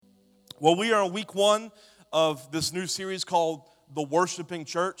Well, we are in week 1 of this new series called The Worshiping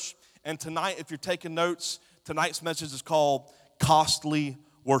Church. And tonight, if you're taking notes, tonight's message is called Costly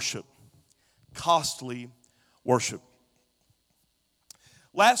Worship. Costly Worship.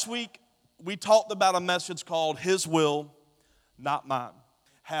 Last week, we talked about a message called His Will, Not Mine.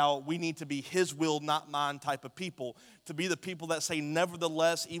 How we need to be His will, not mine type of people. To be the people that say,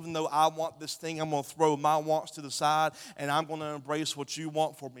 nevertheless, even though I want this thing, I'm going to throw my wants to the side and I'm going to embrace what you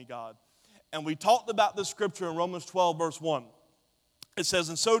want for me, God. And we talked about this scripture in Romans 12, verse 1. It says,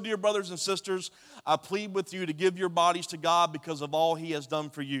 "And so, dear brothers and sisters, I plead with you to give your bodies to God because of all He has done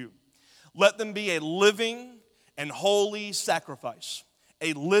for you. Let them be a living and holy sacrifice."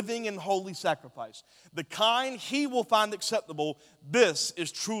 A living and holy sacrifice. The kind He will find acceptable. This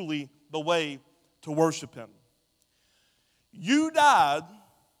is truly the way to worship Him. You died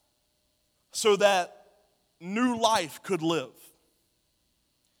so that new life could live.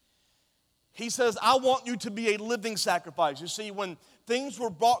 He says, I want you to be a living sacrifice. You see, when things were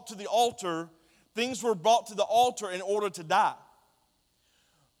brought to the altar, things were brought to the altar in order to die.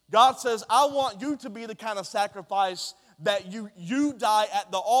 God says, I want you to be the kind of sacrifice that you die at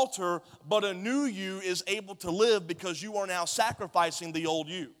the altar, but a new you is able to live because you are now sacrificing the old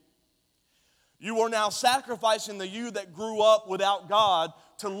you. You are now sacrificing the you that grew up without God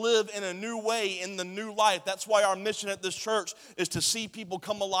to live in a new way in the new life. That's why our mission at this church is to see people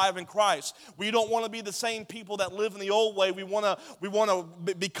come alive in Christ. We don't want to be the same people that live in the old way. We want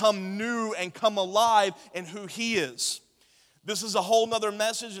to become new and come alive in who He is. This is a whole nother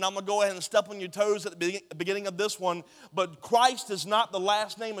message, and I'm going to go ahead and step on your toes at the beginning of this one. But Christ is not the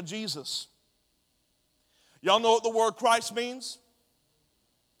last name of Jesus. Y'all know what the word Christ means?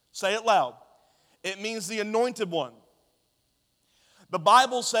 Say it loud. It means the anointed one. The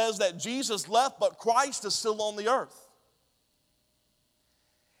Bible says that Jesus left, but Christ is still on the earth.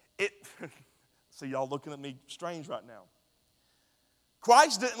 See, y'all looking at me strange right now.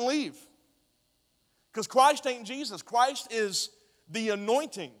 Christ didn't leave. Because Christ ain't Jesus. Christ is the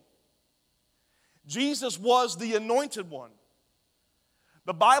anointing. Jesus was the anointed one.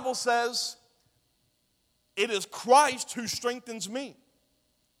 The Bible says it is Christ who strengthens me.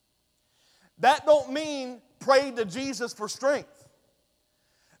 That don't mean pray to Jesus for strength.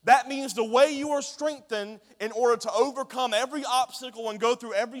 That means the way you are strengthened in order to overcome every obstacle and go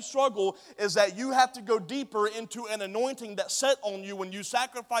through every struggle is that you have to go deeper into an anointing that's set on you when you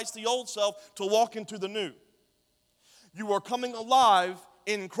sacrifice the old self to walk into the new. You are coming alive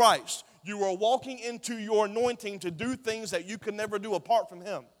in Christ. You are walking into your anointing to do things that you could never do apart from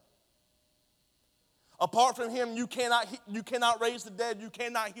Him. Apart from Him, you cannot raise the dead. You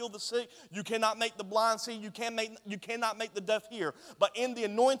cannot heal the sick. You cannot make the blind see. You cannot make the deaf hear. But in the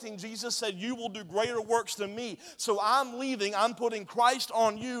anointing, Jesus said, you will do greater works than me. So I'm leaving. I'm putting Christ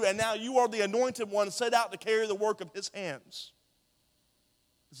on you. And now you are the anointed one set out to carry the work of His hands.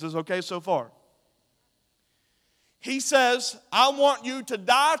 Is this okay so far? He says, I want you to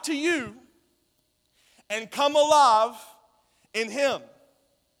die to you and come alive in Him.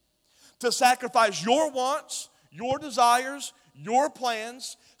 To sacrifice your wants, your desires, your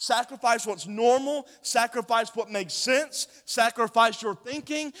plans, sacrifice what's normal, sacrifice what makes sense, sacrifice your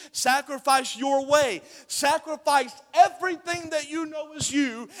thinking, sacrifice your way, sacrifice everything that you know is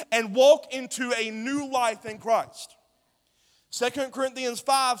you and walk into a new life in Christ. 2 Corinthians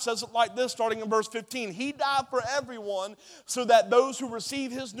 5 says it like this, starting in verse 15. He died for everyone so that those who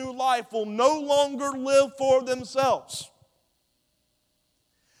receive His new life will no longer live for themselves.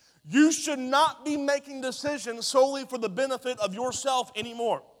 You should not be making decisions solely for the benefit of yourself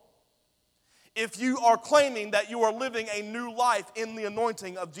anymore. If you are claiming that you are living a new life in the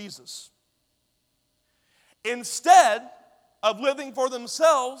anointing of Jesus. Instead of living for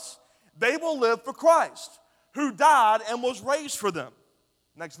themselves, they will live for Christ, who died and was raised for them.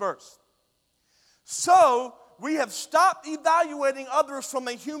 Next verse. So, we have stopped evaluating others from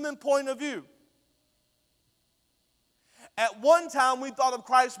a human point of view. At one time, we thought of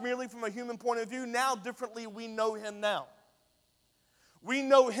Christ merely from a human point of view. Now, differently, we know Him now. We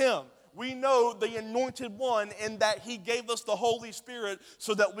know Him. We know the anointed one in that He gave us the Holy Spirit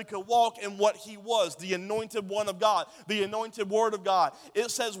so that we could walk in what He was, the anointed one of God, the anointed Word of God.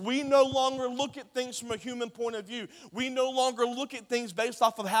 It says we no longer look at things from a human point of view. We no longer look at things based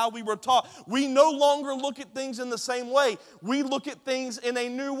off of how we were taught. We no longer look at things in the same way. We look at things in a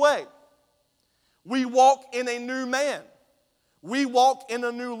new way. We walk in a new man. We walk in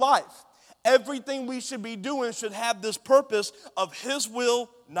a new life. Everything we should be doing should have this purpose of His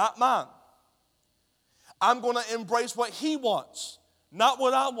will, not mine. I'm going to embrace what He wants, not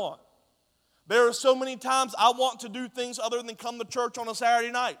what I want. There are so many times I want to do things other than come to church on a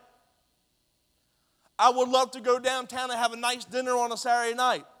Saturday night. I would love to go downtown and have a nice dinner on a Saturday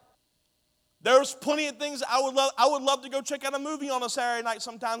night. There's plenty of things I would love. I would love to go check out a movie on a Saturday night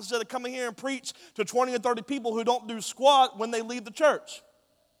sometimes instead of coming here and preach to 20 or 30 people who don't do squat when they leave the church.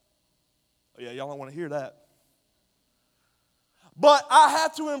 Oh yeah, y'all don't want to hear that. But I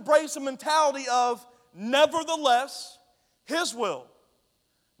have to embrace a mentality of, nevertheless, His will,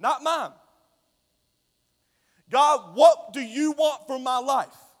 not mine. God, what do you want from my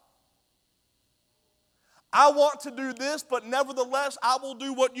life? I want to do this, but nevertheless, I will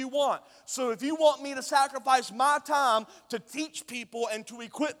do what you want. So if you want me to sacrifice my time to teach people and to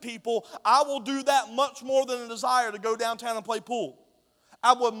equip people, I will do that much more than a desire to go downtown and play pool.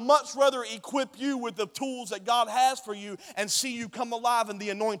 I would much rather equip you with the tools that God has for you and see you come alive in the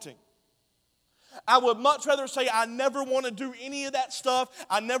anointing. I would much rather say I never want to do any of that stuff.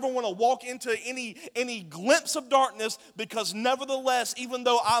 I never want to walk into any glimpse of darkness, because nevertheless, even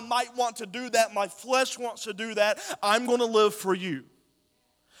though I might want to do that, my flesh wants to do that, I'm going to live for you.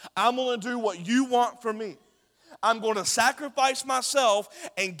 I'm going to do what you want for me. I'm going to sacrifice myself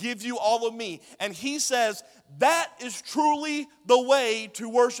and give you all of me. And He says that is truly the way to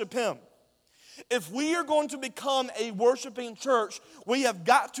worship Him. If we are going to become a worshiping church, we have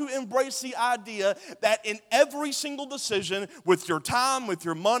got to embrace the idea that in every single decision, with your time, with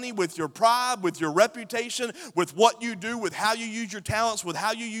your money, with your pride, with your reputation, with what you do, with how you use your talents, with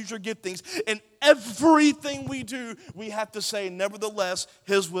how you use your giftings, in everything we do, we have to say, nevertheless,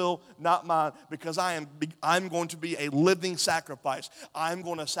 His will, not mine, because I'm going to be a living sacrifice. I'm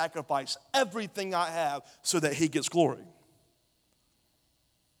going to sacrifice everything I have so that He gets glory.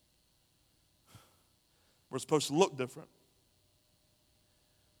 We're supposed to look different.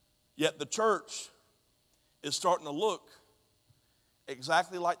 Yet the church is starting to look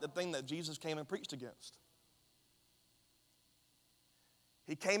exactly like the thing that Jesus came and preached against.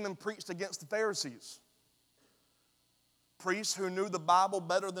 He came and preached against the Pharisees, priests who knew the Bible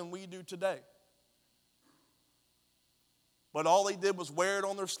better than we do today. But all they did was wear it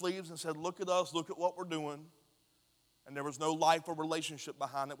on their sleeves and said, look at us, look at what we're doing. And there was no life or relationship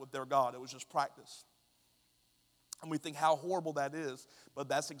behind it with their God. It was just practice. And we think how horrible that is, but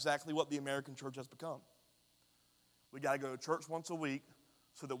that's exactly what the American church has become. We got to go to church once a week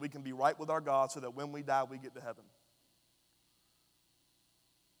so that we can be right with our God, so that when we die, we get to heaven.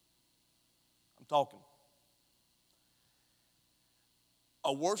 I'm talking.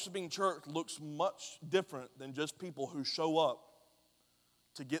 A worshiping church looks much different than just people who show up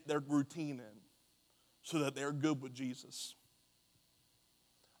to get their routine in so that they're good with Jesus.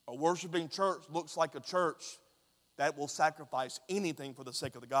 A worshiping church looks like a church that will sacrifice anything for the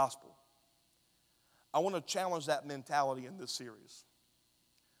sake of the gospel. I want to challenge that mentality in this series.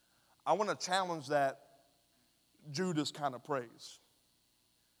 I want to challenge that Judas kind of praise.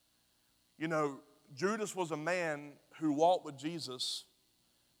 You know, Judas was a man who walked with Jesus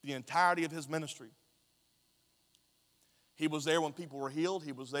the entirety of his ministry. He was there when people were healed.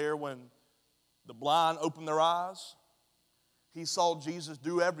 He was there when the blind opened their eyes. He saw Jesus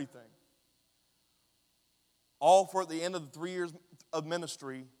do everything. All for, at the end of the 3 years of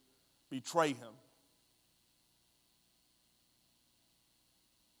ministry, betray him.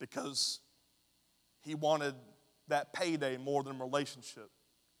 Because he wanted that payday more than relationship.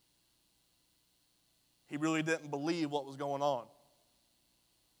 He really didn't believe what was going on.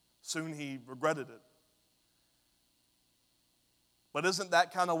 Soon he regretted it. But isn't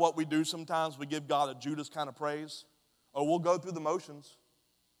that kind of what we do sometimes? We give God a Judas kind of praise. Or we'll go through the motions.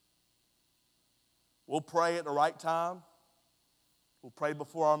 We'll pray at the right time. We'll pray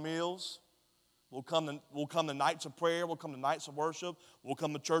before our meals. We'll come to nights of prayer. We'll come to nights of worship. We'll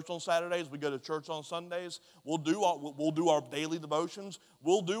come to church on Saturdays. We go to church on Sundays. We'll do our daily devotions.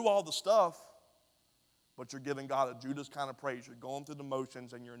 We'll do all the stuff. But you're giving God a Judas kind of praise. You're going through the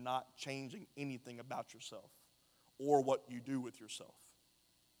motions and you're not changing anything about yourself or what you do with yourself.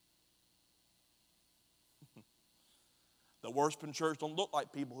 The worshiping church don't look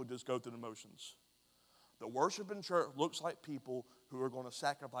like people who just go through the motions. The worshiping church looks like people who are going to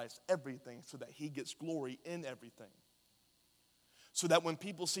sacrifice everything so that He gets glory in everything. So that when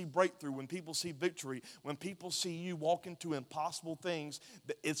people see breakthrough, when people see victory, when people see you walk into impossible things,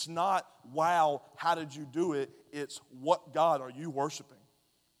 it's not, wow, how did you do it? It's, what God are you worshiping?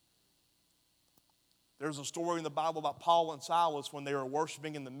 There's a story in the Bible about Paul and Silas when they were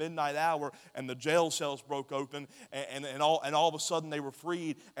worshiping in the midnight hour and the jail cells broke open and all of a sudden they were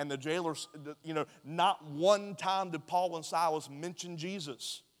freed. And the jailers, not one time did Paul and Silas mention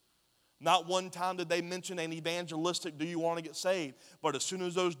Jesus. Not one time did they mention an evangelistic, do you want to get saved? But as soon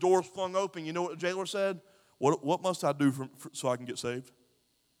as those doors flung open, you know what the jailer said? What must I do so I can get saved?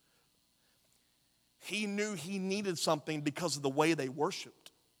 He knew he needed something because of the way they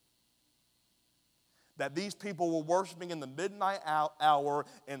worshiped. That these people were worshiping in the midnight hour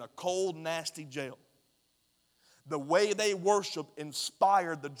in a cold, nasty jail. The way they worshiped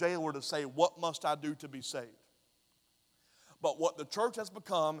inspired the jailer to say, "What must I do to be saved?" But what the church has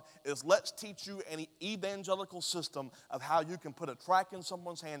become is, let's teach you an evangelical system of how you can put a tract in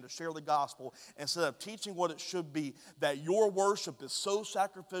someone's hand to share the gospel, instead of teaching what it should be, that your worship is so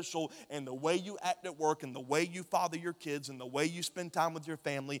sacrificial in the way you act at work and the way you father your kids and the way you spend time with your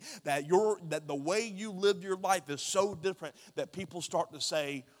family, that the way you live your life is so different that people start to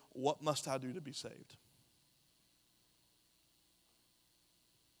say, "What must I do to be saved?"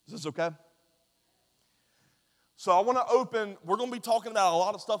 Is this okay? So I want to open, we're going to be talking about a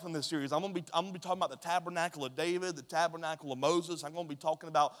lot of stuff in this series. I'm going to be talking about the tabernacle of David, the tabernacle of Moses. I'm going to be talking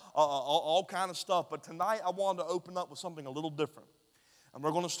about all kind of stuff. But tonight I wanted to open up with something a little different. And we're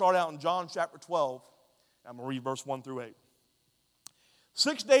going to start out in John chapter 12. I'm going to read verse 1 through 8.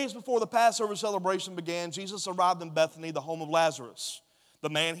 6 days before the Passover celebration began, Jesus arrived in Bethany, the home of Lazarus, the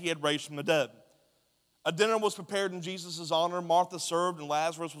man he had raised from the dead. A dinner was prepared in Jesus' honor. Martha served, and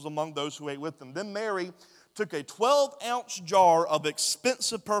Lazarus was among those who ate with them. Then Mary took a 12-ounce jar of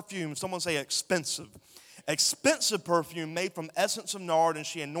expensive perfume. Someone say expensive. Expensive perfume made from essence of nard, and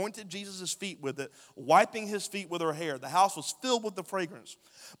she anointed Jesus' feet with it, wiping his feet with her hair. The house was filled with the fragrance.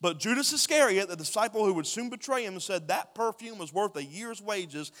 But Judas Iscariot, the disciple who would soon betray him, said that perfume was worth a year's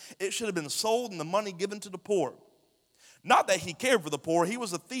wages. It should have been sold and the money given to the poor. Not that he cared for the poor. He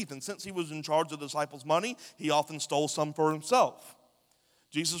was a thief, and since he was in charge of the disciples' money, he often stole some for himself.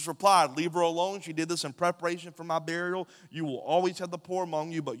 Jesus replied, "Leave her alone. She did this in preparation for my burial. You will always have the poor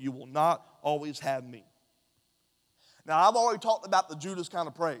among you, but you will not always have me." Now, I've already talked about the Judas kind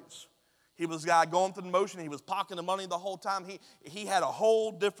of praise. He was a guy going through the motion. He was pocketing the money the whole time. He had a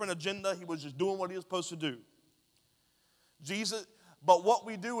whole different agenda. He was just doing what he was supposed to do. But what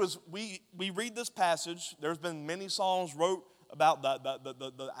we do is we read this passage. There's been many songs wrote about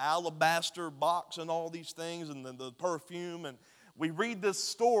the alabaster box and all these things and the perfume, and we read this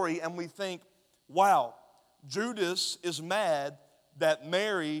story and we think, wow, Judas is mad that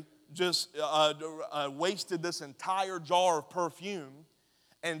Mary just wasted this entire jar of perfume.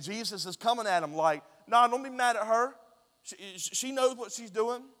 And Jesus is coming at him like, no, don't be mad at her. She knows what she's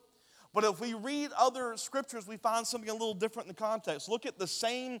doing. But if we read other scriptures, we find something a little different in the context. Look at the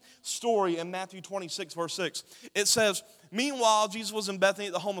same story in Matthew 26, verse 6. It says, "Meanwhile, Jesus was in Bethany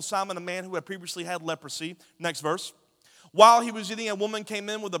at the home of Simon, a man who had previously had leprosy." Next verse. "While he was eating, a woman came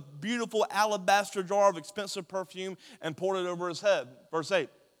in with a beautiful alabaster jar of expensive perfume and poured it over his head." Verse 8.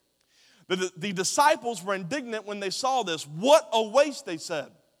 The disciples were indignant when they saw this. "What a waste," they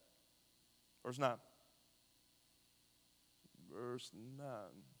said. Verse 9. Verse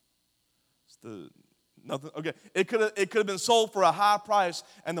 9. Nothing. Okay. It could have been sold for a high price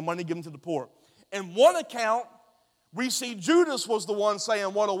and the money given to the poor. In one account, we see Judas was the one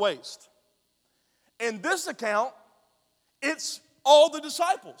saying, "What a waste." In this account, it's all the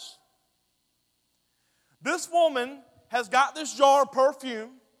disciples. This woman has got this jar of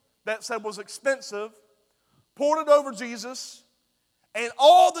perfume that said was expensive, poured it over Jesus, and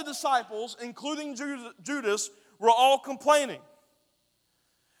all the disciples, including Judas, were all complaining.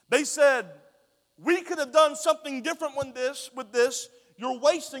 They said, "We could have done something different with this. You're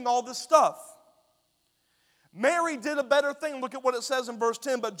wasting all this stuff." Mary did a better thing. Look at what it says in verse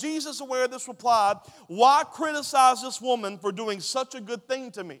 10. "But Jesus, aware of this, replied, 'Why criticize this woman for doing such a good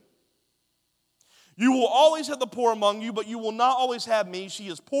thing to me? You will always have the poor among you, but you will not always have me. She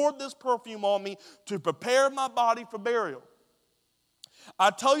has poured this perfume on me to prepare my body for burial. I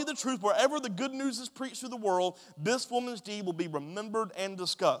tell you the truth, wherever the good news is preached through the world, this woman's deed will be remembered and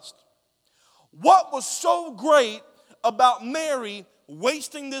discussed.'" What was so great about Mary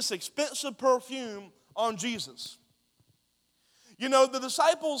wasting this expensive perfume on Jesus? You know, the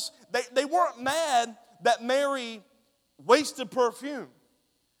disciples, they weren't mad that Mary wasted perfume.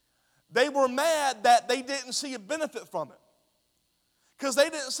 They were mad that they didn't see a benefit from it. Because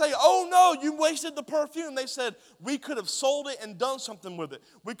they didn't say, "Oh no, you wasted the perfume." They said, "We could have sold it and done something with it.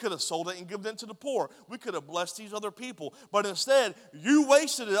 We could have sold it and given it to the poor. We could have blessed these other people. But instead, you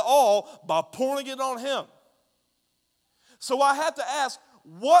wasted it all by pouring it on him." So I have to ask,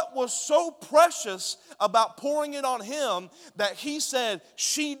 what was so precious about pouring it on him that he said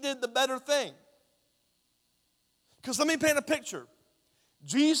she did the better thing? Because let me paint a picture.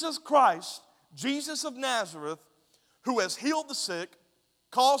 Jesus Christ, Jesus of Nazareth, who has healed the sick,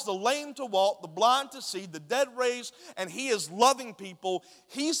 caused the lame to walk, the blind to see, the dead raised, and he is loving people.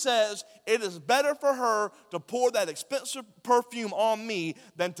 He says it is better for her to pour that expensive perfume on me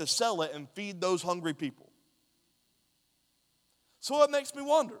than to sell it and feed those hungry people. So it makes me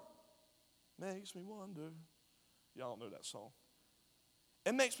wonder. Makes me wonder. Y'all know that song.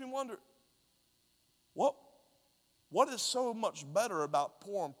 It makes me wonder, what is so much better about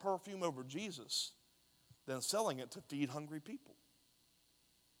pouring perfume over Jesus than selling it to feed hungry people?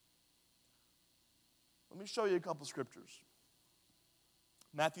 Let me show you a couple scriptures.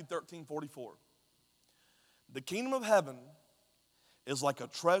 Matthew 13:44. The kingdom of heaven is like a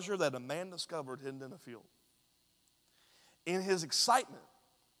treasure that a man discovered hidden in a field. In his excitement,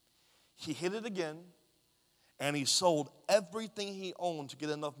 he hid it again, and he sold everything he owned to get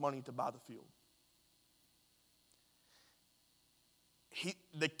enough money to buy the field.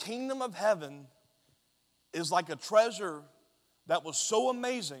 The kingdom of heaven is like a treasure that was so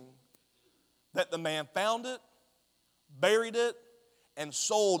amazing that the man found it, buried it, and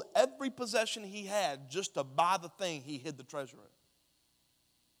sold every possession he had just to buy the thing he hid the treasure in.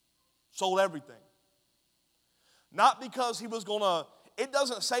 Sold everything. Not because he was going to, it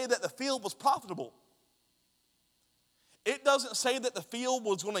doesn't say that the field was profitable. It doesn't say that the field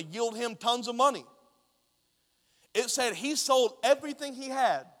was going to yield him tons of money. It said he sold everything he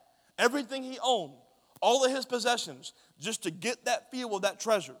had, everything he owned, all of his possessions, just to get that field with that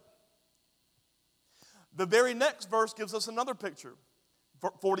treasure. The very next verse gives us another picture.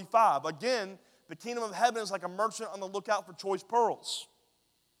 45. Again, the kingdom of heaven is like a merchant on the lookout for choice pearls.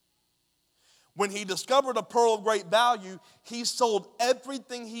 When he discovered a pearl of great value, he sold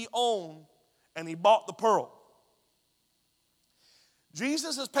everything he owned and he bought the pearl.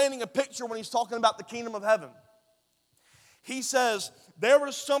 Jesus is painting a picture when he's talking about the kingdom of heaven. He says, there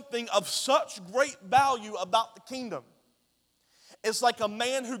is something of such great value about the kingdom. It's like a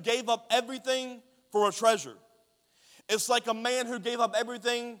man who gave up everything for a treasure. It's like a man who gave up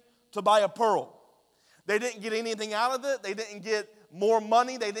everything to buy a pearl. They didn't get anything out of it. They didn't get more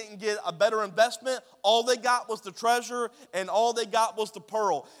money. They didn't get a better investment. All they got was the treasure, and all they got was the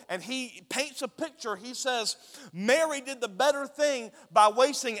pearl. And he paints a picture. He says, Mary did the better thing by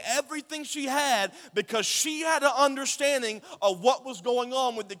wasting everything she had because she had an understanding of what was going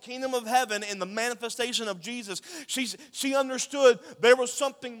on with the kingdom of heaven and the manifestation of Jesus. She understood there was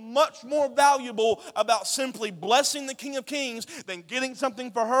something much more valuable about simply blessing the King of Kings than getting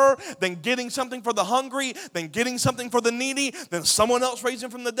something for her, than getting something for the hungry, than getting something for the needy, than someone else raising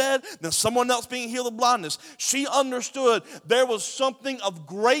from the dead, than someone else being healed of blindness. She understood there was something of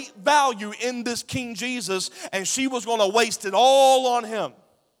great value in this King Jesus, and she was going to waste it all on him.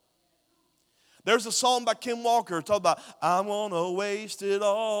 There's a song by Kim Walker talking about, I'm going to waste it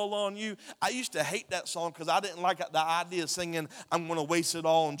all on you. I used to hate that song because I didn't like the idea of singing, I'm going to waste it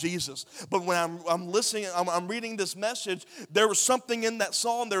all on Jesus. But when I'm listening, I'm reading this message, there was something in that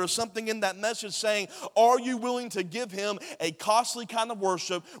song, there was something in that message saying, are you willing to give him a costly kind of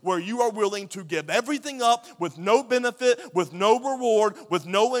worship where you are willing to give everything up with no benefit, with no reward, with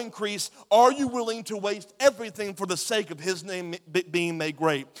no increase? Are you willing to waste everything for the sake of his name being made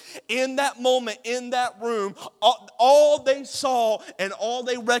great? In that moment, in that room, all they saw and all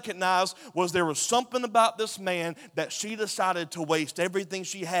they recognized was there was something about this man that she decided to waste everything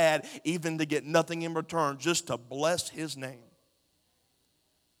she had, even to get nothing in return, just to bless his name.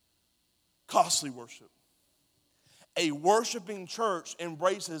 Costly worship. A worshiping church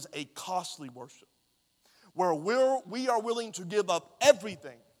embraces a costly worship where we are willing to give up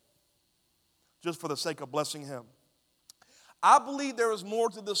everything just for the sake of blessing him. I believe there is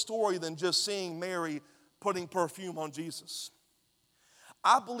more to this story than just seeing Mary putting perfume on Jesus.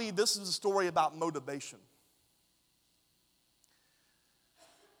 I believe this is a story about motivation.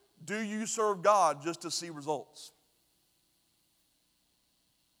 Do you serve God just to see results?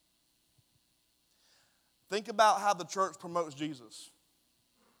 Think about how the church promotes Jesus.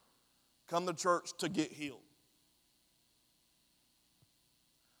 Come to church to get healed.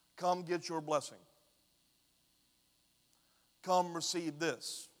 Come get your blessing. Come receive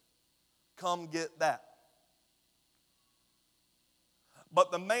this. Come get that.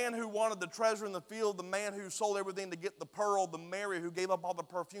 But the man who wanted the treasure in the field, the man who sold everything to get the pearl, the Mary who gave up all the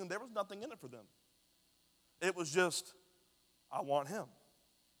perfume, there was nothing in it for them. It was just, I want him.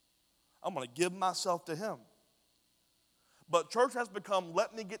 I'm going to give myself to him. But church has become,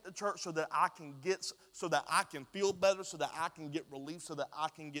 let me get to church so that I can feel better, so that I can get relief, so that I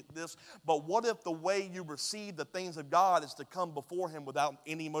can get this. But what if the way you receive the things of God is to come before him without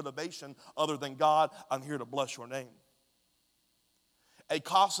any motivation other than, God, I'm here to bless your name. a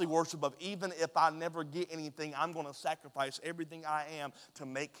costly worship of even if I never get anything, I'm going to sacrifice everything I am to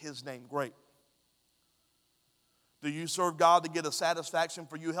make his name great. Do you serve God to get a satisfaction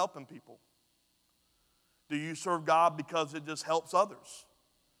for you helping people? Do you serve God because it just helps others?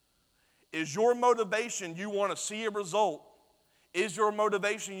 Is your motivation you want to see a result? Is your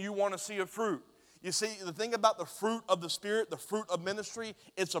motivation you want to see a fruit? You see, the thing about the fruit of the Spirit, the fruit of ministry,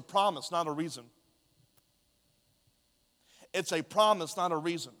 it's a promise, not a reason. It's a promise, not a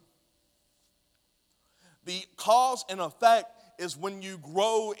reason. The cause and effect is when you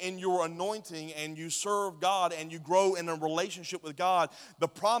grow in your anointing and you serve God and you grow in a relationship with God, the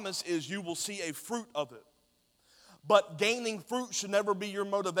promise is you will see a fruit of it. But gaining fruit should never be your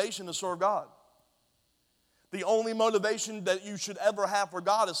motivation to serve God. The only motivation that you should ever have for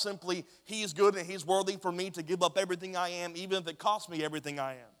God is simply, he is good and he's worthy for me to give up everything I am, even if it costs me everything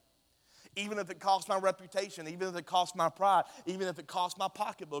I am. Even if it costs my reputation, even if it costs my pride, even if it costs my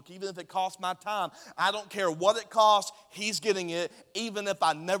pocketbook, even if it costs my time. I don't care what it costs, he's getting it, even if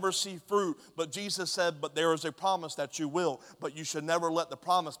I never see fruit. But Jesus said, but there is a promise that you will, but you should never let the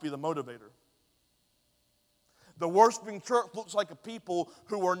promise be the motivator. The worshiping church looks like a people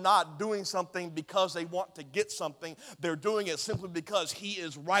who are not doing something because they want to get something. They're doing it simply because he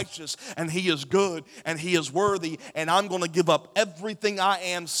is righteous and he is good and he is worthy, and I'm going to give up everything I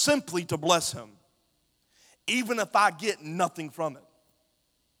am simply to bless him, even if I get nothing from it,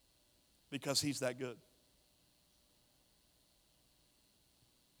 because he's that good.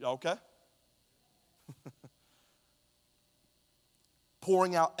 Y'all okay?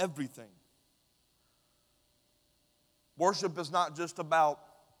 Pouring out everything. Worship is not just about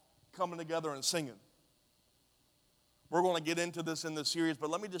coming together and singing. We're going to get into this in this series, but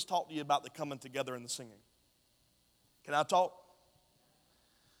let me just talk to you about the coming together and the singing. Can I talk?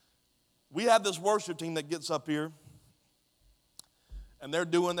 We have this worship team that gets up here, and they're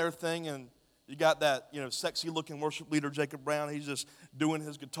doing their thing, and you got that, sexy-looking worship leader, Jacob Brown. He's just doing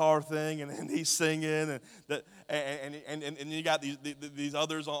his guitar thing, and he's singing, and you got these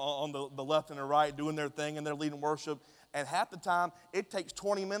others on the left and the right doing their thing, and they're leading worship. And half the time, it takes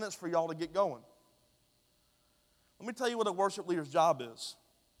 20 minutes for y'all to get going. Let me tell you what a worship leader's job is.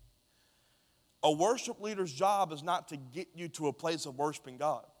 A worship leader's job is not to get you to a place of worshiping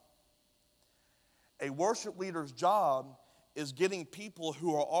God. A worship leader's job is getting people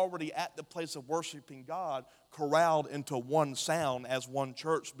who are already at the place of worshiping God corralled into one sound as one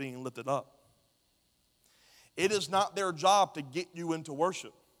church being lifted up. It is not their job to get you into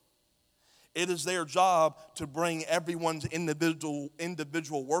worship. It is their job to bring everyone's individual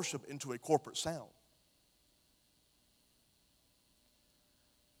worship into a corporate sound.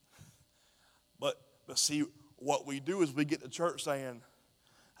 But see, what we do is we get to church saying,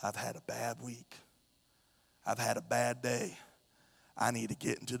 I've had a bad week. I've had a bad day. I need to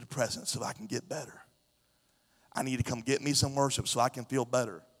get into the presence so I can get better. I need to come get me some worship so I can feel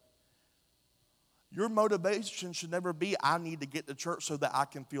better. Your motivation should never be, I need to get to church so that I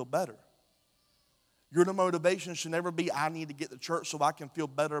can feel better. Your motivation should never be, I need to get to church so I can feel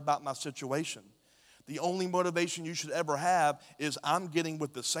better about my situation. The only motivation you should ever have is, I'm getting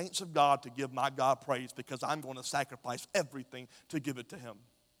with the saints of God to give my God praise because I'm going to sacrifice everything to give it to him.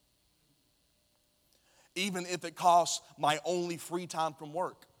 Even if it costs my only free time from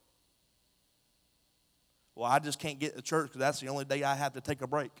work. Well, I just can't get to church because that's the only day I have to take a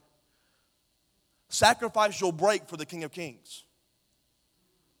break. Sacrifice your break for the King of Kings.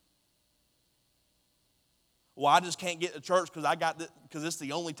 Well, I just can't get to church because it's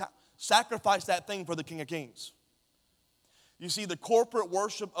the only time. Sacrifice that thing for the King of Kings. You see, the corporate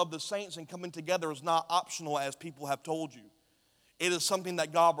worship of the saints and coming together is not optional, as people have told you. It is something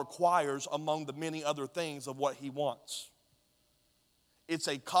that God requires among the many other things of what he wants. It's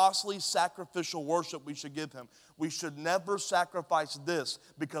a costly, sacrificial worship we should give him. We should never sacrifice this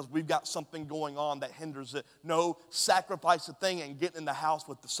because we've got something going on that hinders it. No, sacrifice the thing and get in the house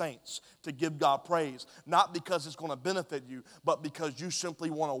with the saints to give God praise. Not because it's going to benefit you, but because you simply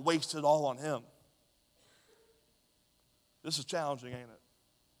want to waste it all on him. This is challenging, ain't it?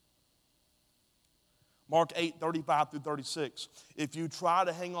 Mark 8:35 through 36. If you try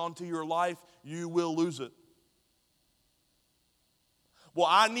to hang on to your life, you will lose it. Well,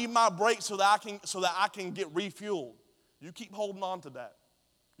 I need my break so that I can get refueled. You keep holding on to that,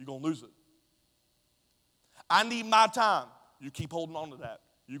 you're going to lose it. I need my time. You keep holding on to that.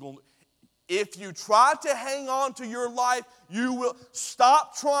 If you try to hang on to your life, you will.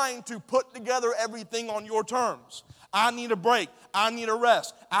 Stop trying to put together everything on your terms. I need a break. I need a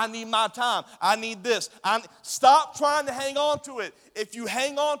rest. I need my time. I need this. Stop trying to hang on to it. If you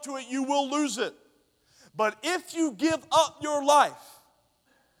hang on to it, you will lose it. But if you give up your life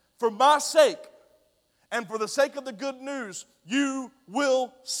For my sake and for the sake of the good news, you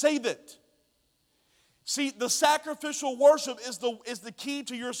will save it. See, the sacrificial worship is the key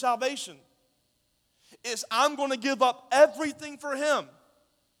to your salvation. It's I'm going to give up everything for Him.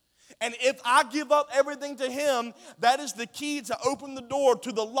 And if I give up everything to Him, that is the key to open the door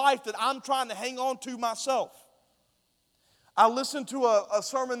to the life that I'm trying to hang on to myself. I listened to a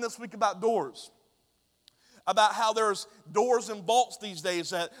sermon this week about doors. About how there's doors and vaults these days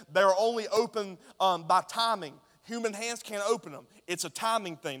that they're only open by timing. Human hands can't open them. It's a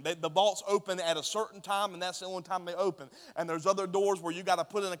timing thing. The vaults open at a certain time, and that's the only time they open. And there's other doors where you got to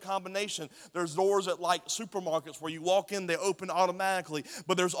put in a combination. There's doors at like supermarkets where you walk in, they open automatically.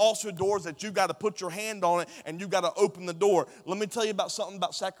 But there's also doors that you got to put your hand on it, and you got to open the door. Let me tell you about something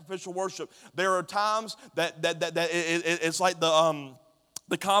about sacrificial worship. There are times that it's like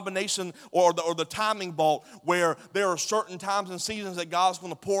the combination or the timing vault where there are certain times and seasons that God's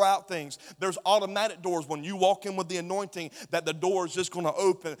going to pour out things. There's automatic doors when you walk in with the anointing that the door is just going to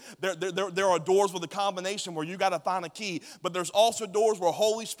open. There are doors with a combination where you got to find a key. But there's also doors where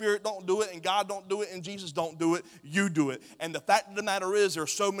Holy Spirit don't do it and God don't do it and Jesus don't do it. You do it. And the fact of the matter is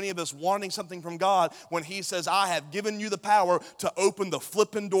there's so many of us wanting something from God when He says, I have given you the power to open the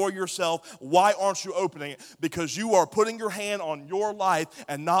flipping door yourself. Why aren't you opening it? Because you are putting your hand on your life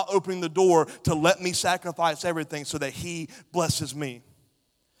and not opening the door to let me sacrifice everything so that He blesses me.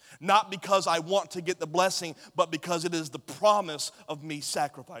 Not because I want to get the blessing, but because it is the promise of me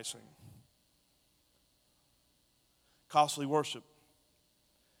sacrificing. Costly worship.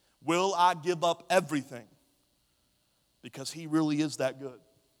 Will I give up everything? Because He really is that good.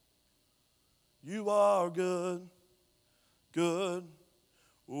 You are good, good.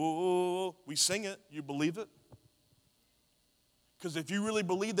 Oh, we sing it. You believe it? Because if you really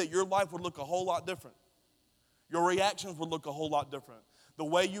believe that, your life would look a whole lot different. Your reactions would look a whole lot different. The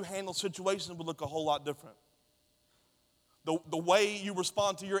way you handle situations would look a whole lot different. The way you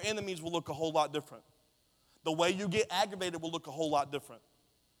respond to your enemies will look a whole lot different. The way you get aggravated will look a whole lot different.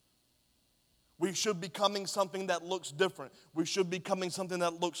 We should be becoming something that looks different. We should be becoming something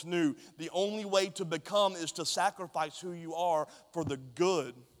that looks new. The only way to become is to sacrifice who you are for the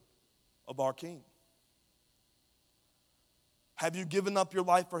good of our King. Have you given up your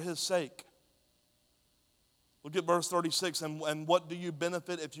life for His sake? Look at verse 36. And what do you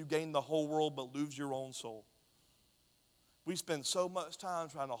benefit if you gain the whole world but lose your own soul? We spend so much time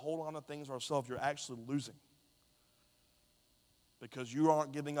trying to hold on to things ourselves, you're actually losing. Because you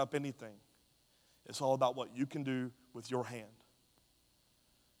aren't giving up anything. It's all about what you can do with your hand.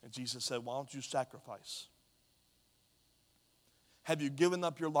 And Jesus said, why don't you sacrifice? Have you given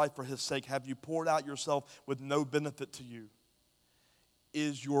up your life for His sake? Have you poured out yourself with no benefit to you?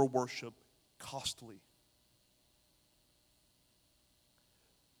 Is your worship costly?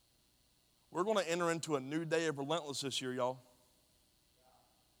 We're going to enter into a new day of relentless this year, y'all.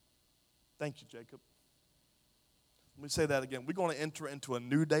 Thank you, Jacob. Let me say that again. We're going to enter into a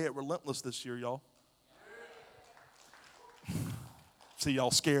new day at Relentless this year, y'all. See,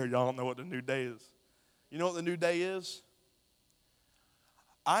 y'all scared. Y'all don't know what the new day is. You know what the new day is?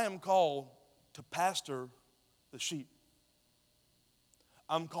 I am called to pastor the sheep.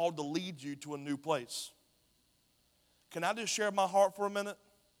 I'm called to lead you to a new place. Can I just share my heart for a minute?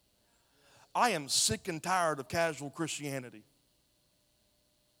 I am sick and tired of casual Christianity.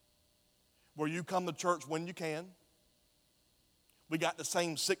 Where you come to church when you can. We got the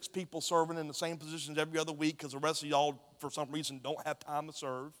same 6 people serving in the same positions every other week because the rest of y'all, for some reason, don't have time to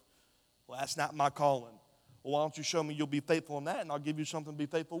serve. Well, that's not my calling. Well, why don't you show me you'll be faithful in that, and I'll give you something to be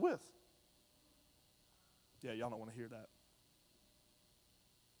faithful with. Yeah, y'all don't want to hear that.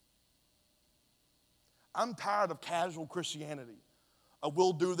 I'm tired of casual Christianity.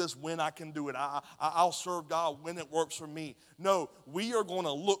 We'll do this when I can do it. I'll serve God when it works for me. No, we are going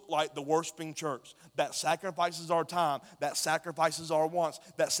to look like the worshiping church that sacrifices our time, that sacrifices our wants,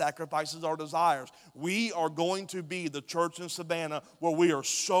 that sacrifices our desires. We are going to be the church in Savannah where we are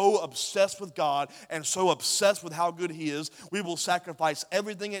so obsessed with God and so obsessed with how good He is, we will sacrifice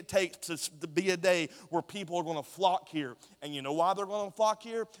everything it takes to be a day where people are going to flock here. And you know why they're going to flock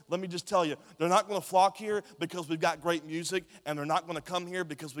here? Let me just tell you, they're not going to flock here because we've got great music, and they're not going to come here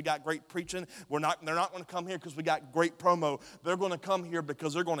because we got great preaching. They're not going to come here because we got great promo. They're going to come here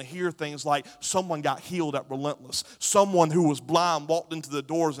because they're going to hear things like someone got healed at Relentless. Someone who was blind walked into the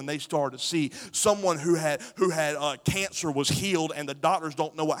doors and they started to see. Someone who had cancer was healed and the doctors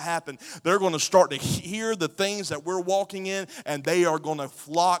don't know what happened. They're going to start to hear the things that we're walking in, and they are going to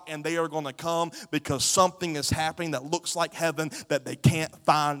flock and they are going to come because something is happening that looks like heaven that they can't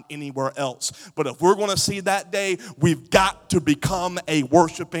find anywhere else. But if we're going to see that day, we've got to become a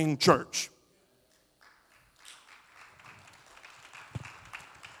worshiping church.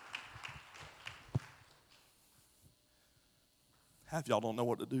 Half y'all don't know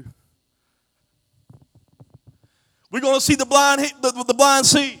what to do. We're going to see the blind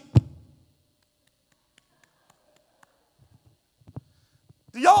see.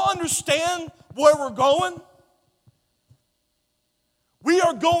 Do y'all understand where we're going? We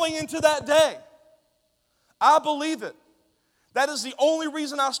are going into that day. I believe it. That is the only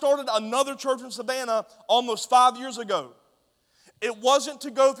reason I started another church in Savannah almost 5 years ago. It wasn't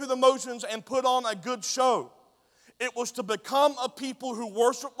to go through the motions and put on a good show. It was to become a people who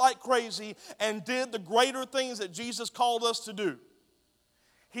worshiped like crazy and did the greater things that Jesus called us to do.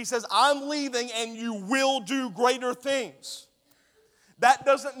 He says, I'm leaving and you will do greater things. That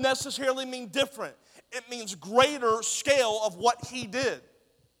doesn't necessarily mean different. It means greater scale of what he did.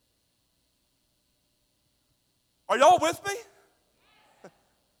 Are y'all with me?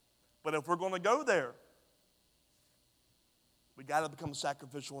 But if we're going to go there, we got to become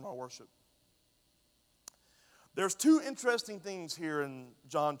sacrificial in our worship. There's two interesting things here in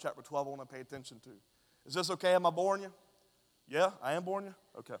John chapter 12 I want to pay attention to. Is this okay? Am I boring you? Yeah, I am boring you?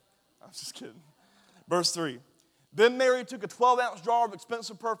 Okay. I'm just kidding. Verse 3. Then Mary took a 12-ounce jar of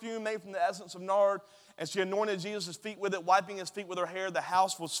expensive perfume made from the essence of nard, and she anointed Jesus' feet with it, wiping his feet with her hair. The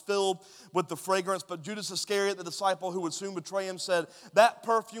house was filled with the fragrance. But Judas Iscariot, the disciple who would soon betray him, said, that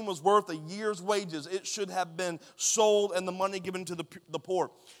perfume was worth a year's wages. It should have been sold and the money given to the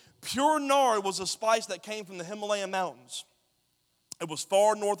poor. Pure nard was a spice that came from the Himalayan mountains. It was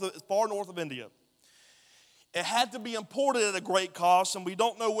far north of India. It had to be imported at a great cost, and we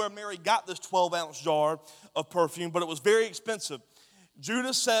don't know where Mary got this 12-ounce jar of perfume, but it was very expensive.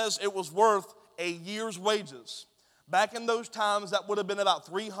 Judas says it was worth a year's wages. Back in those times, that would have been about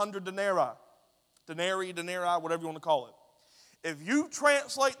 300 denarii, whatever you want to call it. If you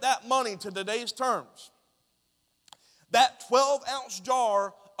translate that money to today's terms, that 12-ounce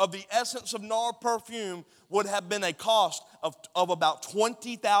jar of the essence of nard perfume would have been a cost of about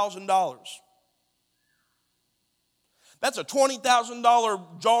 $20,000. That's a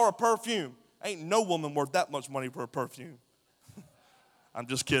 $20,000 jar of perfume. Ain't no woman worth that much money for a perfume. I'm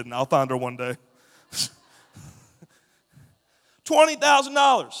just kidding. I'll find her one day.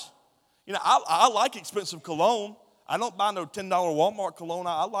 $20,000. You know, I like expensive cologne. I don't buy no $10 Walmart cologne.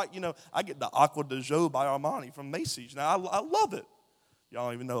 I like, I get the Acqua di Gio by Armani from Macy's. Now, I love it. Y'all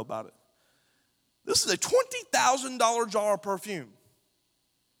don't even know about it. This is a $20,000 jar of perfume.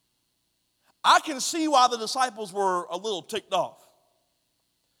 I can see why the disciples were a little ticked off.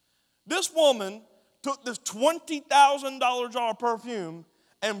 This woman took this $20,000 jar of perfume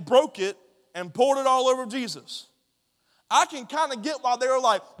and broke it and poured it all over Jesus. I can kind of get why they were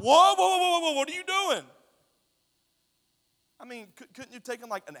like, whoa, what are you doing? I mean, couldn't you take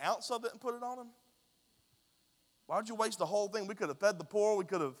like an ounce of it and put it on him? Why'd you waste the whole thing? We could have fed the poor. We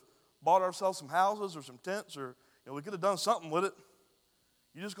could have bought ourselves some houses or some tents, or we could have done something with it.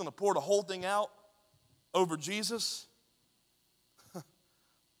 You're just going to pour the whole thing out over Jesus?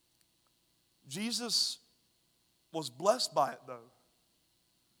 Jesus was blessed by it, though.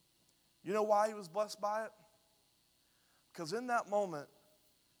 You know why he was blessed by it? Because in that moment,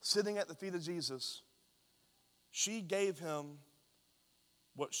 sitting at the feet of Jesus, she gave him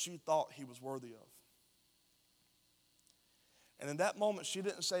what she thought he was worthy of. And in that moment, she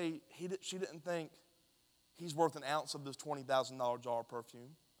didn't think he's worth an ounce of this $20,000 jar of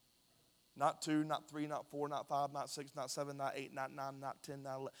perfume. Not 2, not 3, not 4, not 5, not 6, not 7, not 8, not 9, not 10,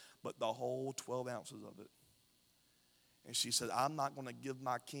 not 11, but the whole 12 ounces of it. And she said, I'm not going to give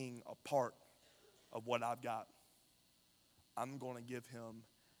my king a part of what I've got. I'm going to give him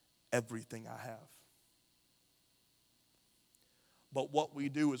everything I have. But what we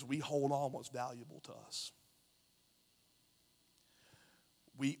do is we hold on what's valuable to us.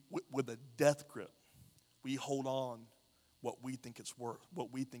 With a death grip, we hold on what we think it's worth,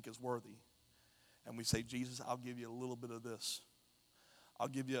 what we think is worthy. And we say, Jesus, I'll give you a little bit of this. I'll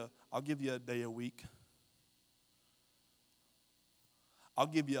give you a day a week. I'll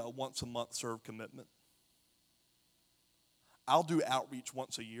give you a once a month serve commitment. I'll do outreach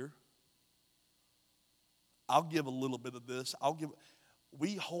once a year. I'll give a little bit of this.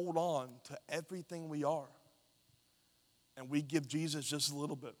 We hold on to everything we are. And we give Jesus just a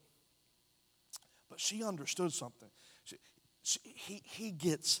little bit. But she understood something. He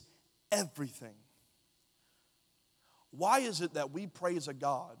gets everything. Why is it that we praise a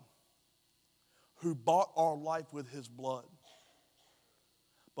God who bought our life with his blood,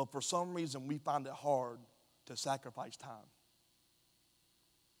 but for some reason we find it hard to sacrifice time?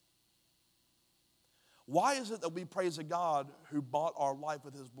 Why is it that we praise a God who bought our life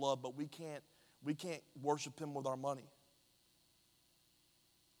with his blood, but we can't worship him with our money?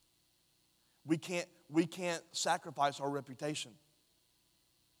 We can't sacrifice our reputation.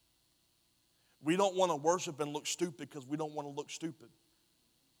 We don't want to worship and look stupid because we don't want to look stupid.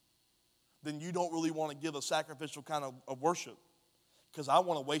 Then you don't really want to give a sacrificial kind of worship, because I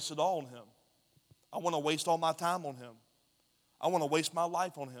want to waste it all on him. I want to waste all my time on him. I want to waste my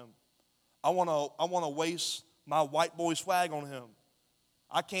life on him. I want to waste my white boy swag on him.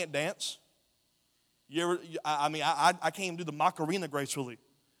 I can't dance. I can't even do the Macarena gracefully.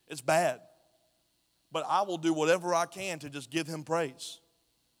 It's bad. But I will do whatever I can to just give him praise.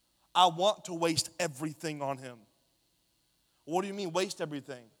 I want to waste everything on him. What do you mean waste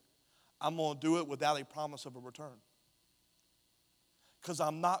everything? I'm going to do it without a promise of a return. Because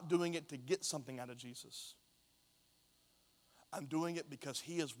I'm not doing it to get something out of Jesus. I'm doing it because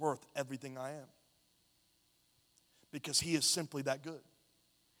he is worth everything I am. Because he is simply that good.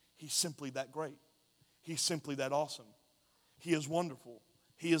 He's simply that great. He's simply that awesome. He is wonderful.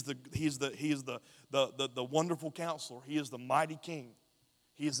 He is the wonderful counselor. He is the mighty king.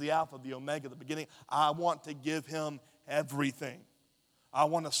 He is the Alpha, the Omega, the beginning. I want to give him everything. I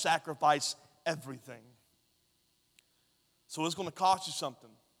want to sacrifice everything. So it's going to cost you something.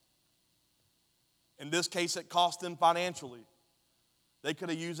 In this case, it cost them financially. They could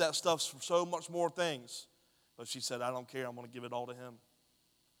have used that stuff for so much more things. But she said, I don't care. I'm going to give it all to him.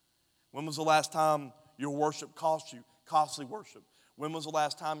 When was the last time your worship cost you costly worship? When was the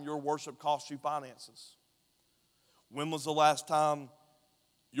last time your worship cost you finances? When was the last time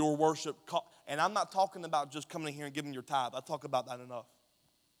your worship and I'm not talking about just coming in here and giving your tithe. I talk about that enough.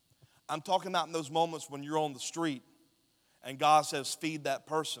 I'm talking about in those moments when you're on the street and God says, feed that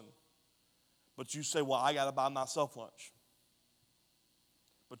person. But you say, well, I got to buy myself lunch.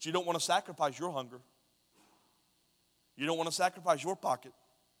 But you don't want to sacrifice your hunger. You don't want to sacrifice your pocket.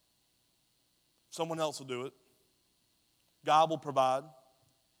 Someone else will do it. God will provide.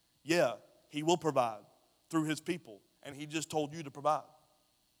 Yeah, he will provide through his people. And he just told you to provide.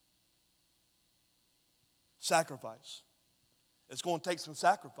 Sacrifice. It's going to take some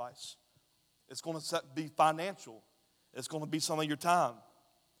sacrifice. It's going to be financial. It's going to be some of your time.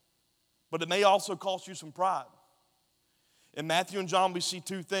 But it may also cost you some pride. In Matthew and John, we see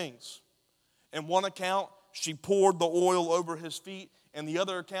two things. In one account, she poured the oil over his feet. In the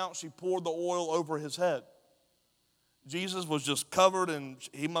other account, she poured the oil over his head. Jesus was just covered, and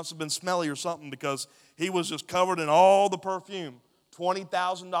he must have been smelly or something, because he was just covered in all the perfume,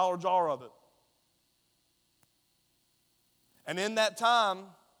 $20,000 jar of it. And in that time,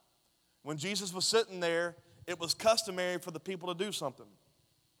 when Jesus was sitting there, it was customary for the people to do something.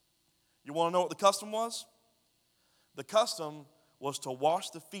 You want to know what the custom was? The custom was to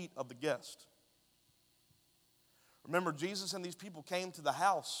wash the feet of the guest. Remember, Jesus and these people came to the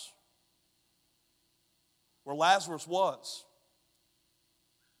house where Lazarus was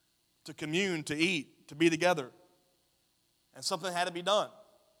to commune, to eat, to be together. And something had to be done.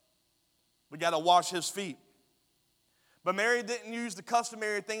 We got to wash his feet. But Mary didn't use the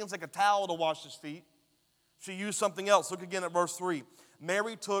customary things like a towel to wash his feet. She used something else. Look again at verse 3.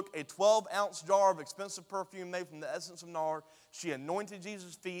 Mary took a 12-ounce jar of expensive perfume made from the essence of nard. She anointed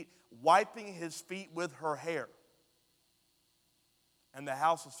Jesus' feet, wiping his feet with her hair. And the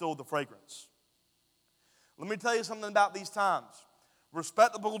house was filled with the fragrance. Let me tell you something about these times.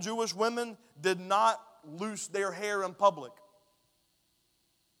 Respectable Jewish women did not loose their hair in public.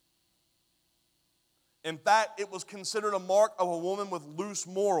 In fact, it was considered a mark of a woman with loose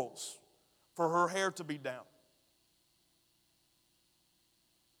morals for her hair to be down.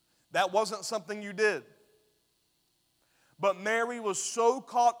 That wasn't something you did. But Mary was so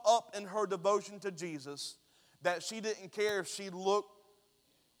caught up in her devotion to Jesus that she didn't care if she looked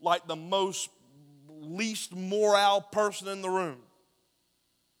like the most least moral person in the room.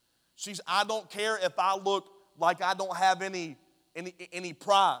 I don't care if I look like I don't have any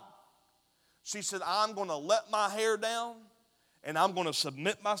pride. She said, I'm going to let my hair down, and I'm going to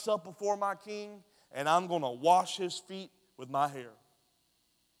submit myself before my king, and I'm going to wash his feet with my hair.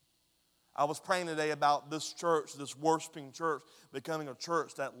 I was praying today about this church, this worshiping church, becoming a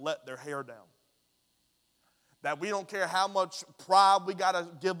church that let their hair down. That we don't care how much pride we got to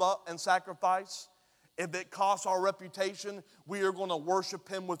give up and sacrifice. If it costs our reputation, we are going to worship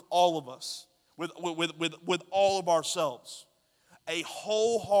him with all of us, with all of ourselves. A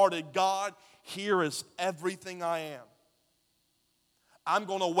wholehearted God, here is everything I am. I'm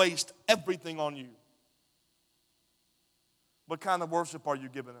going to waste everything on you. What kind of worship are you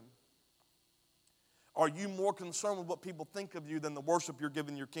giving him? Are you more concerned with what people think of you than the worship you're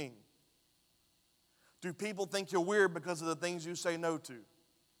giving your king? Do people think you're weird because of the things you say no to?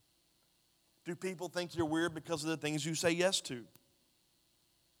 Do people think you're weird because of the things you say yes to?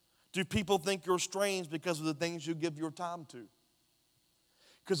 Do people think you're strange because of the things you give your time to?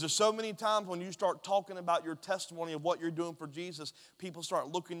 Because there's so many times when you start talking about your testimony of what you're doing for Jesus, people start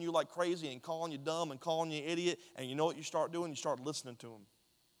looking at you like crazy and calling you dumb and calling you idiot. And you know what you start doing? You start listening to them.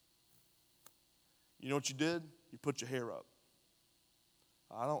 You know what you did? You put your hair up.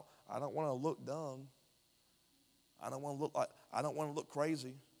 I don't want to look dumb. I don't want to look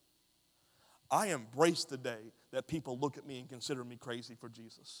crazy. I embrace the day that people look at me and consider me crazy for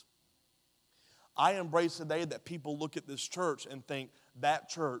Jesus. I embrace the day that people look at this church and think that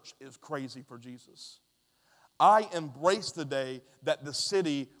church is crazy for Jesus. I embrace the day that the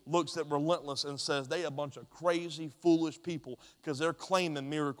city looks at Relentless and says they a bunch of crazy, foolish people because they're claiming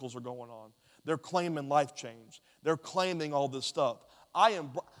miracles are going on. They're claiming life change. They're claiming all this stuff. I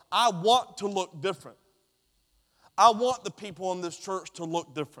want to look different. I want the people in this church to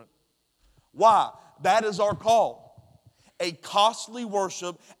look different. Why? That is our call. A costly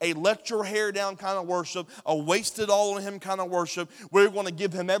worship, a let your hair down kind of worship, a wasted all on him kind of worship. We're going to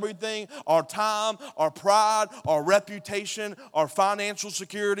give him everything, our time, our pride, our reputation, our financial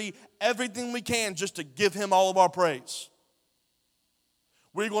security, everything we can just to give him all of our praise.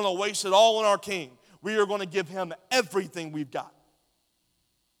 We're going to waste it all on our King. We are going to give him everything we've got.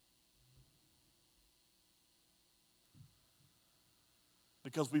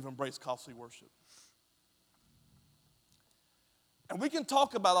 Because we've embraced costly worship. And we can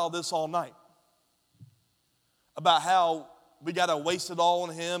talk about all this all night. About how we got to waste it all on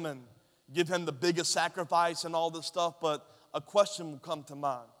him and give him the biggest sacrifice and all this stuff. But a question will come to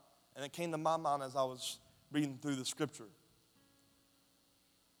mind. And it came to my mind as I was reading through the scripture.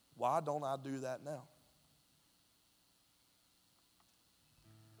 Why don't I do that now?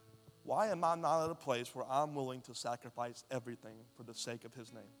 Why am I not at a place where I'm willing to sacrifice everything for the sake of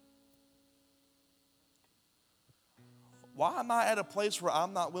his name? Why am I at a place where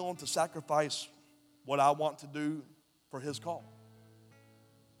I'm not willing to sacrifice what I want to do for his call?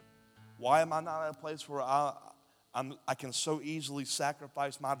 Why am I not at a place where I can so easily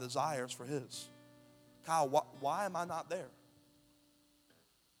sacrifice my desires for his? Kyle, why am I not there?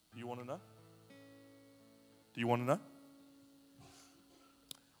 Do you want to know? Do you want to know?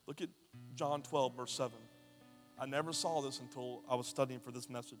 Look at John 12, verse 7. I never saw this until I was studying for this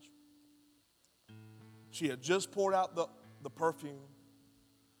message. She had just poured out the perfume,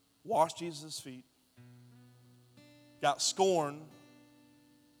 washed Jesus' feet, got scorned.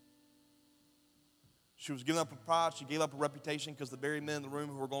 She was giving up her pride. She gave up her reputation because the very men in the room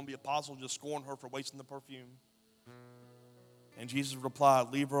who were going to be apostles just scorned her for wasting the perfume. And Jesus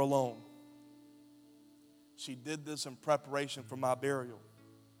replied, "Leave her alone. She did this in preparation for my burial.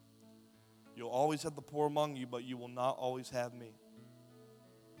 You'll always have the poor among you, but you will not always have me."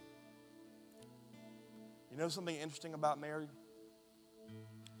 You know something interesting about Mary?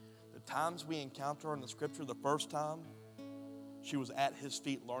 The times we encounter her in the scripture, the first time, she was at his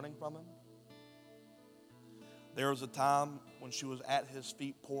feet learning from him. There was a time when she was at his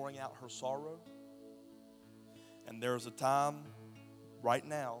feet pouring out her sorrow. And there is a time right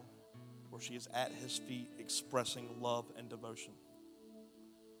now where she is at his feet expressing love and devotion.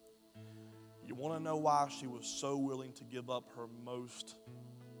 You want to know why she was so willing to give up her most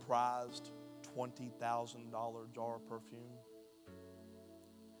prized $20,000 jar of perfume?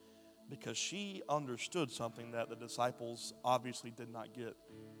 Because she understood something that the disciples obviously did not get.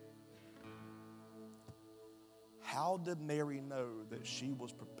 How did Mary know that she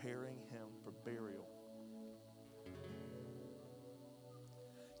was preparing him for burial?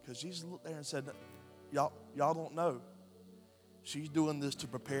 Because Jesus looked there and said, y'all don't know. She's doing this to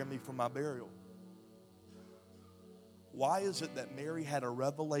prepare me for my burial. Why is it that Mary had a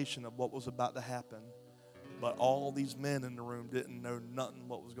revelation of what was about to happen, but all these men in the room didn't know nothing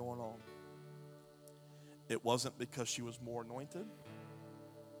what was going on? It wasn't because she was more anointed.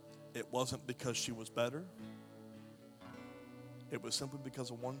 It wasn't because she was better. It was simply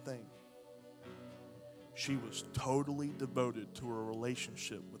because of one thing. She was totally devoted to her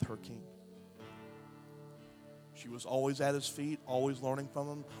relationship with her King. She was always at his feet, always learning from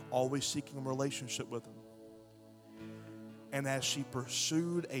him, always seeking a relationship with him. And as she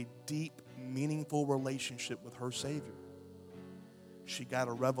pursued a deep, meaningful relationship with her Savior, she got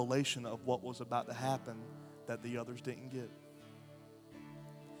a revelation of what was about to happen that the others didn't get.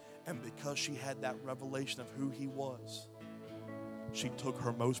 And because she had that revelation of who he was, she took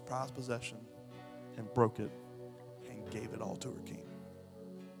her most prized possession and broke it and gave it all to her King.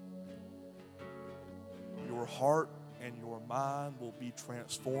 Your heart and your mind will be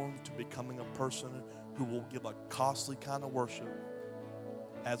transformed to becoming a person who will give a costly kind of worship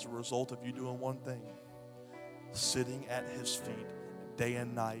as a result of you doing one thing: sitting at his feet day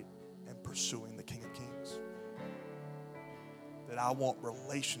and night and pursuing the King of Kings. That I want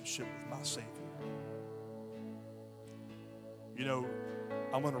relationship with my Savior. You know,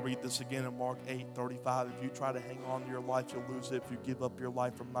 I'm going to read this again in Mark 8:35. If you try to hang on to your life, you'll lose it. If you give up your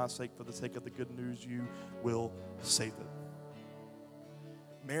life for my sake, for the sake of the good news, you will save it.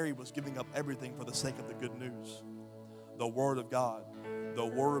 Mary was giving up everything for the sake of the good news. The Word of God. The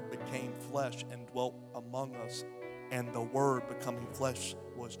Word became flesh and dwelt among us. And the Word becoming flesh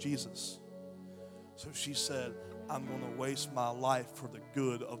was Jesus. So she said, I'm going to waste my life for the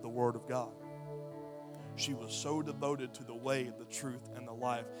good of the Word of God. She was so devoted to the way, the truth, and the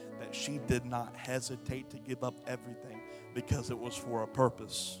life that she did not hesitate to give up everything because it was for a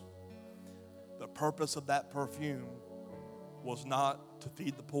purpose. The purpose of that perfume was not to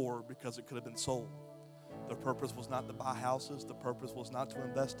feed the poor because it could have been sold. The purpose was not to buy houses. The purpose was not to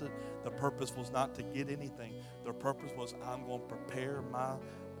invest it. The purpose was not to get anything. The purpose was, I'm going to prepare my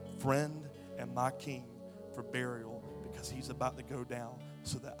friend and my king for burial because he's about to go down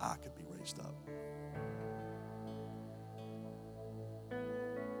so that I could be raised up.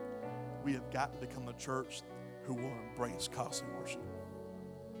 We have got to become a church who will embrace costly worship.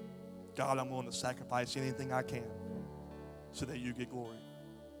 God, I'm willing to sacrifice anything I can so that you get glory.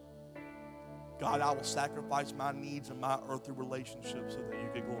 God, I will sacrifice my needs and my earthly relationships so that you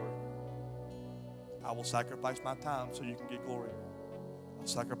get glory. I will sacrifice my time so you can get glory. I'll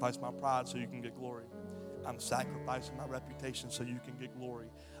sacrifice my pride so you can get glory. I'm sacrificing my reputation so you can get glory.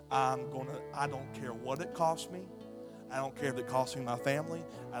 I don't care what it costs me. I don't care if it costs me my family.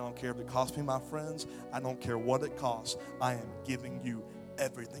 I don't care if it costs me my friends. I don't care what it costs. I am giving you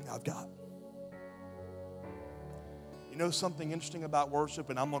everything I've got. You know something interesting about worship,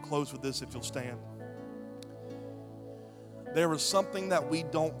 and I'm going to close with this if you'll stand. There is something that we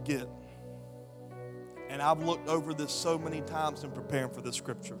don't get. And I've looked over this so many times in preparing for this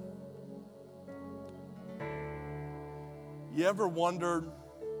scripture. You ever wondered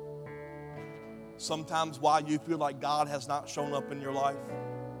sometimes why you feel like God has not shown up in your life?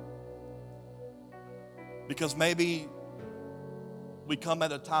 Because maybe we come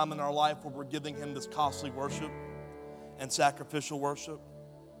at a time in our life where we're giving him this costly worship and sacrificial worship.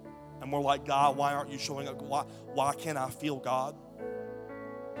 And we're like, God, why aren't you showing up? Why can't I feel God?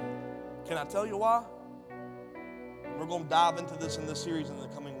 Can I tell you why? We're going to dive into this in this series in the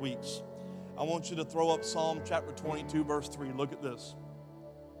coming weeks. I want you to throw up Psalm chapter 22, verse 3. Look at this.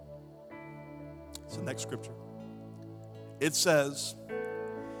 It's the next scripture. It says,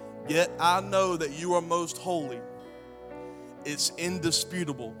 yet I know that you are most holy. It's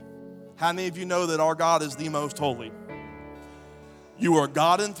indisputable. How many of you know that our God is the most holy? You are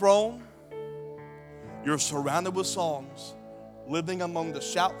God enthroned. You're surrounded with songs, living among the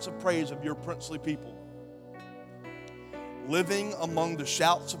shouts of praise of your princely people. Living among the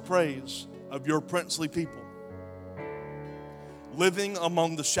shouts of praise of your princely people. Living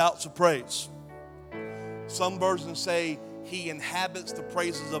among the shouts of praise. Some versions say he inhabits the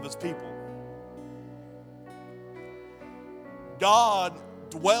praises of his people. God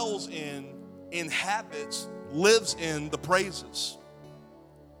dwells in, inhabits, lives in the praises.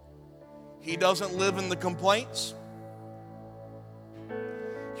 He doesn't live in the complaints.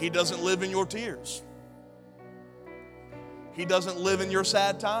 He doesn't live in your tears. He doesn't live in your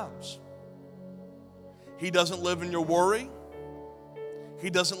sad times. He doesn't live in your worry. He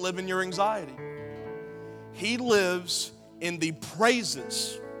doesn't live in your anxiety. He lives in the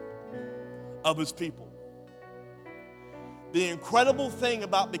praises of his people. The incredible thing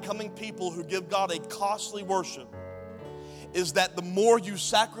about becoming people who give God a costly worship is that the more you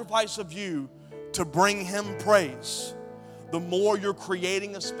sacrifice of you to bring him praise, the more you're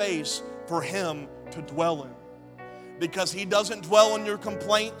creating a space for him to dwell in. Because he doesn't dwell in your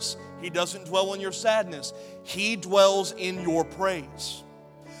complaints. He doesn't dwell in your sadness. He dwells in your praise.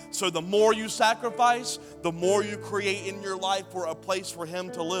 So the more you sacrifice, the more you create in your life for a place for him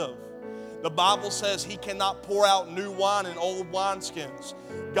to live. The Bible says he cannot pour out new wine in old wineskins.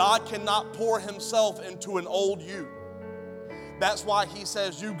 God cannot pour himself into an old you. That's why he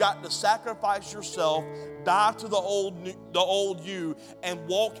says you got to sacrifice yourself, die to the old you, and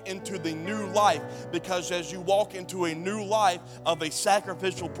walk into the new life. Because as you walk into a new life of a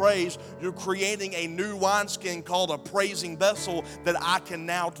sacrificial praise, you're creating a new wineskin called a praising vessel that I can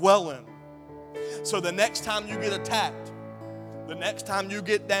now dwell in. So the next time you get attacked, the next time you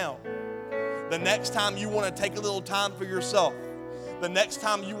get down, the next time you want to take a little time for yourself, the next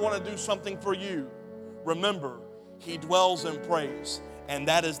time you want to do something for you, remember, He dwells in praise. And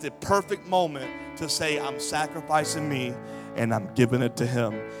that is the perfect moment to say, I'm sacrificing me and I'm giving it to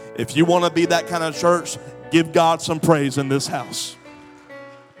him. If you want to be that kind of church, give God some praise in this house.